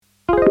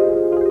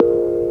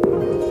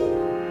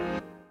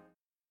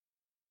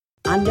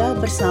Anda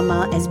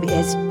bersama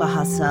SBS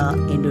Bahasa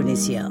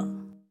Indonesia.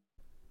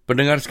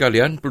 Pendengar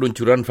sekalian,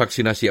 peluncuran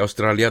vaksinasi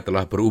Australia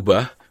telah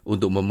berubah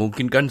untuk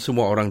memungkinkan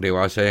semua orang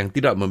dewasa yang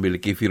tidak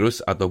memiliki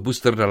virus atau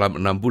booster dalam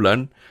 6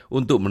 bulan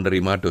untuk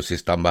menerima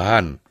dosis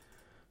tambahan.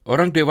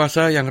 Orang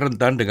dewasa yang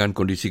rentan dengan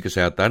kondisi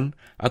kesehatan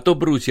atau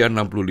berusia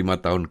 65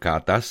 tahun ke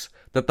atas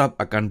tetap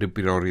akan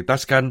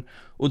diprioritaskan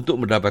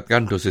untuk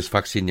mendapatkan dosis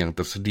vaksin yang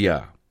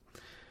tersedia.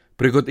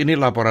 Berikut ini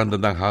laporan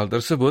tentang hal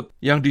tersebut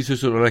yang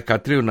disusun oleh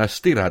Katriona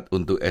Stirat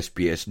untuk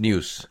SBS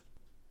News.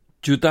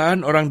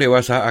 Jutaan orang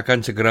dewasa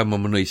akan segera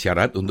memenuhi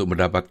syarat untuk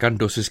mendapatkan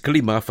dosis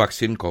kelima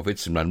vaksin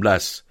COVID-19.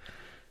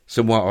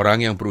 Semua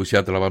orang yang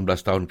berusia 18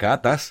 tahun ke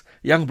atas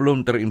yang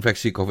belum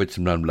terinfeksi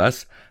COVID-19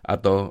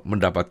 atau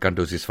mendapatkan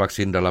dosis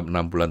vaksin dalam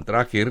 6 bulan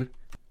terakhir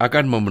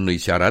akan memenuhi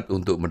syarat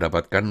untuk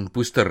mendapatkan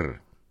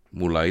booster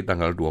mulai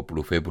tanggal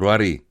 20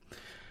 Februari.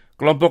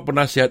 Kelompok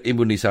penasihat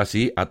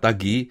imunisasi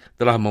ATAGI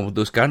telah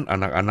memutuskan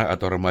anak-anak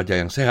atau remaja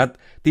yang sehat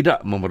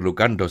tidak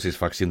memerlukan dosis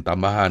vaksin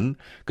tambahan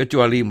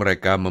kecuali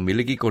mereka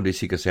memiliki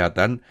kondisi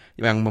kesehatan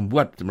yang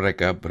membuat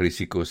mereka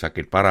berisiko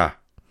sakit parah.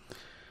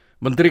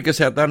 Menteri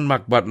Kesehatan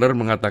Mark Butler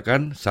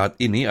mengatakan saat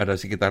ini ada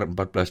sekitar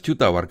 14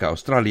 juta warga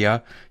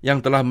Australia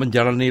yang telah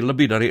menjalani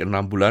lebih dari 6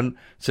 bulan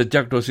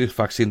sejak dosis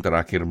vaksin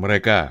terakhir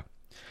mereka.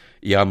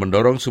 Ia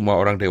mendorong semua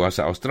orang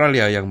dewasa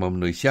Australia yang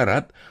memenuhi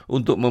syarat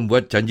untuk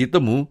membuat janji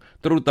temu,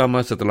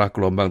 terutama setelah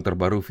gelombang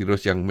terbaru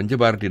virus yang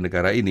menyebar di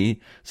negara ini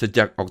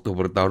sejak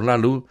Oktober tahun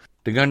lalu,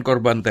 dengan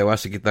korban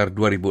tewas sekitar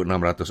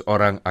 2.600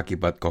 orang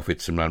akibat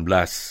COVID-19.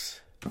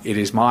 It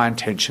is my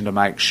intention to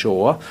make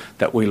sure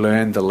that we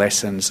learn the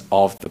lessons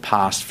of the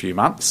past few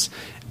months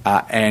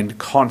and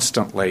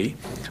constantly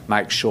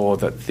make sure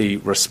that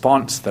the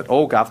response that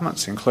all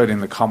governments,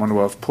 including the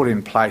Commonwealth, put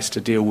in place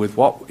to deal with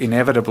what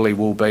inevitably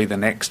will be the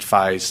next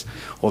phase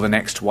or the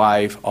next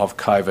wave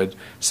of COVID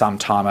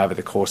sometime over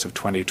the course of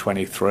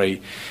 2023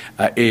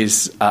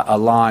 is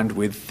aligned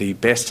with the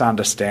best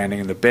understanding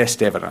and the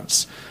best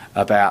evidence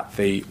about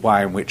the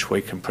way in which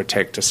we can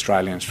protect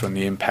Australians from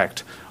the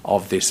impact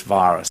of this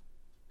virus.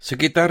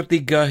 Sekitar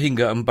 3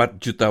 hingga 4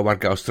 juta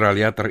warga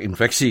Australia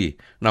terinfeksi,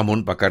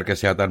 namun pakar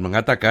kesehatan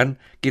mengatakan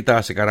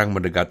kita sekarang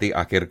mendekati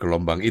akhir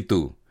gelombang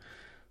itu.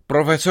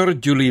 Profesor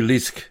Julie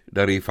Lisk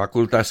dari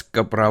Fakultas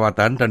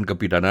Keperawatan dan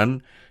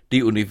Kebidanan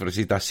di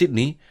Universitas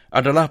Sydney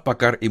adalah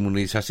pakar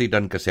imunisasi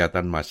dan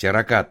kesehatan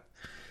masyarakat.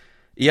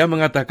 Ia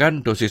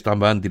mengatakan dosis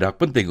tambahan tidak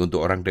penting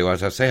untuk orang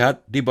dewasa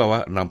sehat di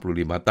bawah 65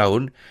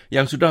 tahun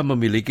yang sudah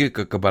memiliki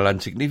kekebalan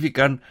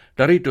signifikan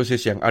dari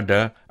dosis yang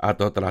ada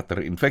atau telah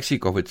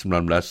terinfeksi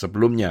COVID-19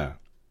 sebelumnya.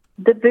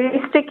 The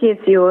booster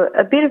gives you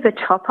a bit of a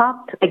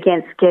top-up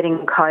against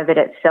getting COVID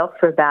itself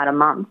for about a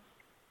month.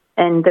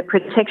 And the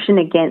protection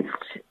against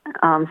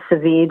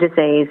severe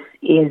disease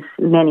is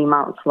many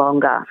months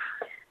longer.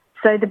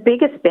 So the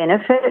biggest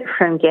benefit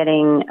from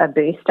getting a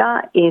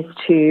booster is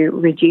to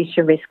reduce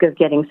your risk of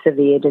getting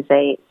severe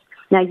disease.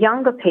 Now,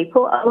 younger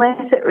people are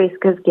less at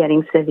risk of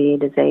getting severe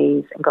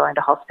disease and going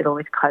to hospital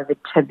with COVID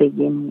to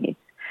begin with.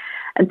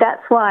 And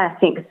that's why I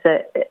think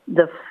that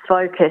the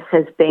focus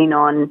has been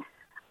on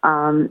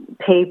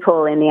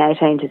people in the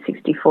 18 to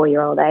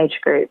 64-year-old age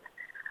group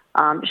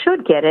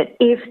should get it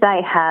if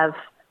they have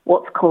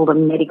what's called a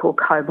medical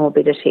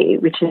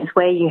comorbidity, which is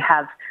where you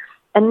have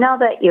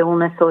another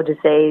illness or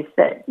disease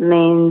that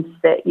means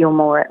that you're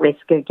more at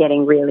risk of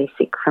getting really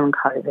sick from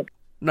COVID.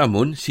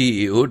 Namun,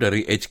 CEO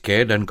dari Aged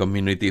Care dan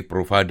Community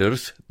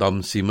Providers,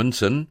 Tom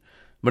Simonson,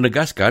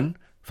 menegaskan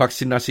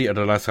vaksinasi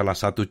adalah salah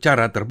satu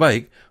cara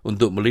terbaik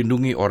untuk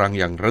melindungi orang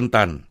yang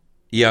rentan.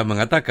 Ia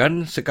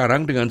mengatakan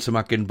sekarang dengan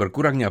semakin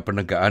berkurangnya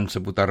penegaan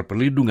seputar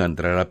perlindungan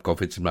terhadap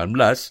COVID-19,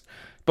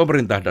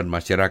 pemerintah dan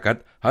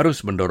masyarakat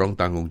harus mendorong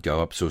tanggung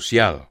jawab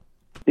sosial.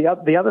 The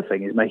other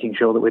thing is making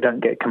sure that we don't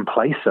get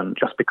complacent.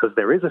 Just because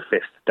there is a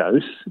fifth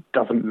dose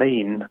doesn't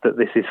mean that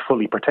this is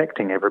fully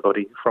protecting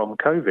everybody from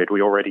COVID.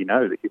 We already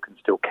know that you can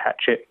still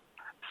catch it,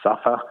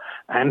 suffer,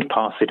 and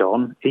pass it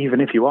on,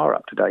 even if you are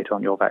up to date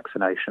on your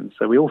vaccination.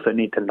 So we also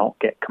need to not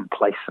get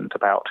complacent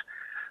about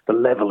the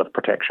level of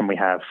protection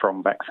we have from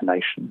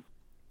vaccination.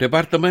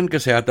 Departemen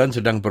Kesehatan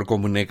sedang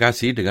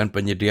berkomunikasi dengan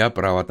penyedia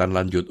perawatan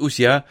lanjut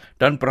usia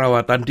dan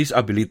perawatan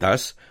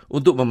disabilitas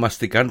untuk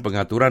memastikan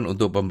pengaturan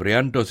untuk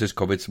pemberian dosis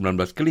COVID-19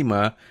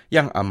 kelima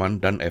yang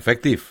aman dan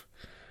efektif.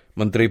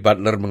 Menteri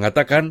Butler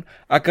mengatakan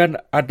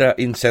akan ada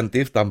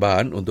insentif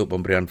tambahan untuk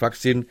pemberian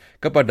vaksin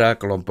kepada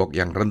kelompok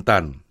yang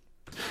rentan.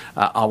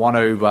 I want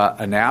to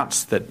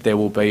announce that there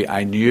will be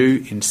a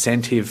new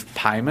incentive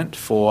payment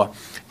for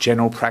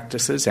general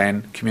practices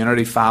and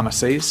community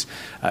pharmacies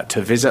to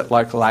visit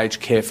local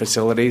aged care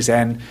facilities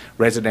and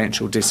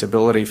residential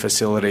disability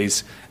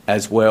facilities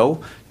as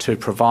well to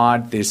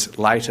provide this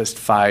latest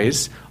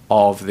phase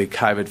of the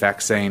COVID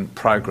vaccine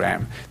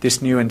program.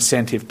 This new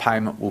incentive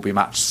payment will be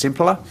much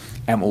simpler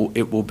and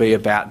it will be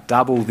about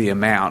double the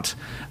amount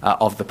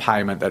of the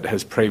payment that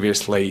has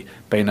previously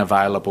been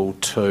available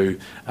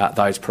to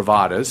those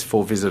providers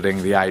for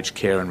visiting the aged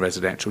care and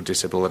residential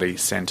disability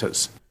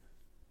centres.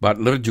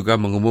 Butler juga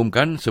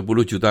mengumumkan 10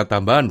 juta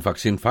tambahan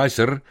vaksin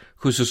Pfizer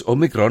khusus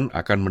Omicron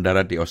akan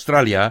mendarat di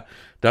Australia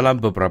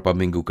dalam beberapa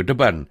minggu ke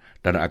depan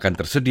dan akan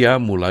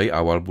tersedia mulai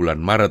awal bulan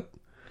Maret.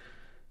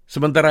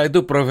 Sementara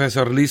itu,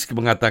 Profesor Lisk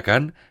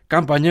mengatakan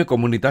kampanye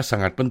komunitas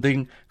sangat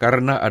penting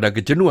karena ada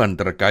kejenuhan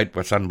terkait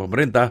pesan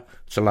pemerintah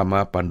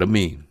selama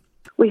pandemi.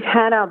 We've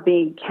had our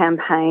big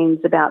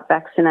campaigns about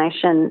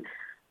vaccination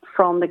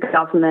from the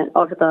government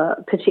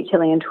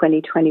particularly in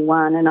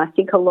 2021, and I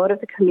think a lot of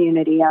the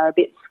community are a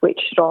bit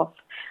switched off.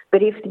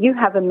 But if you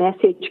have a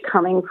message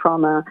coming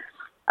from a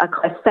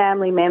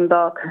family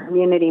member,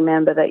 community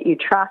member that you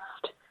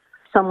trust,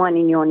 someone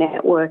in your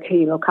network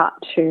who you look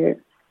up to,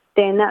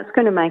 then that's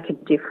going to make a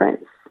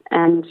difference.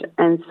 And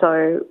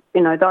so,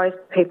 those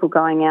people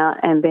going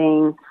out and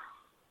being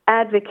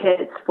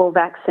advocates for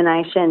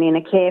vaccination in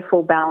a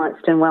careful,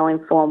 balanced and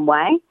well-informed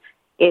way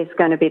is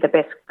going to be the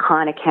best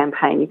kind of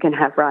campaign you can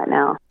have right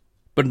now.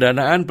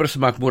 Pendanaan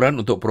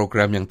persemakmuran untuk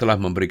program yang telah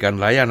memberikan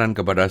layanan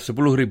kepada 10.000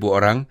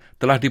 orang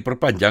telah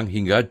diperpanjang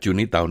hingga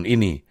Juni tahun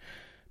ini.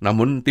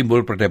 Namun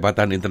timbul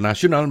perdebatan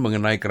internasional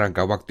mengenai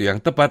kerangka waktu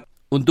yang tepat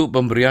untuk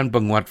pemberian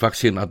penguat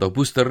vaksin atau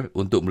booster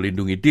untuk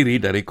melindungi diri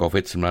dari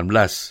COVID-19.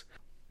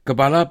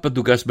 Kepala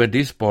petugas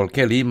medis Paul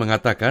Kelly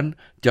mengatakan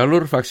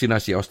jalur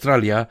vaksinasi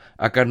Australia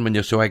akan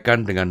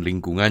menyesuaikan dengan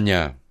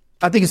lingkungannya.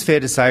 I think it's fair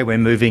to say we're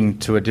moving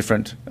to a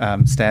different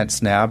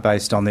stance now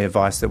based on the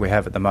advice that we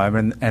have at the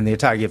moment, and the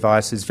ATAGI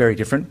advice is very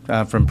different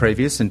from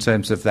previous in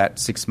terms of that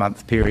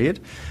 6-month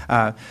period.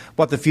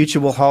 What the future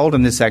will hold,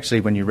 and this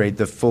actually when you read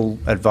the full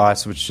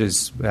advice which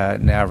is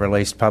now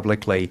released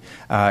publicly,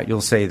 you'll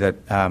see that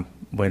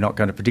we're not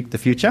going to predict the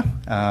future.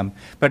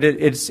 But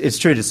it's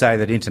true to say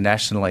that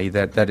internationally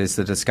that is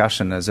the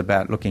discussion is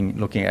about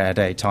looking at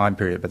a time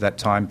period, but that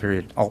time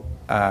period,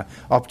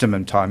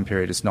 optimum time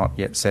period is not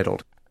yet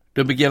settled.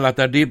 Demikianlah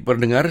tadi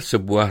pendengar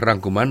sebuah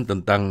rangkuman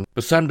tentang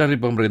pesan dari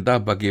pemerintah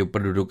bagi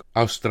penduduk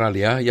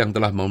Australia yang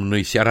telah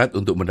memenuhi syarat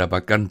untuk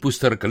mendapatkan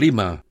booster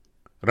kelima.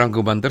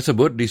 Rangkuman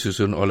tersebut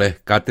disusun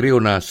oleh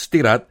Katriona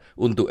Stirat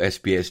untuk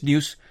SBS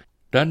News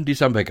dan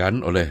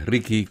disampaikan oleh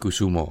Ricky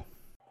Kusumo.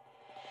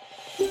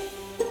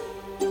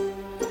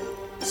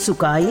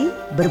 Sukai,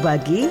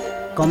 berbagi,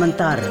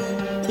 komentar.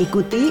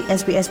 Ikuti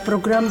SBS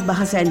program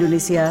Bahasa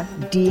Indonesia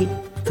di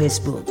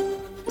Facebook.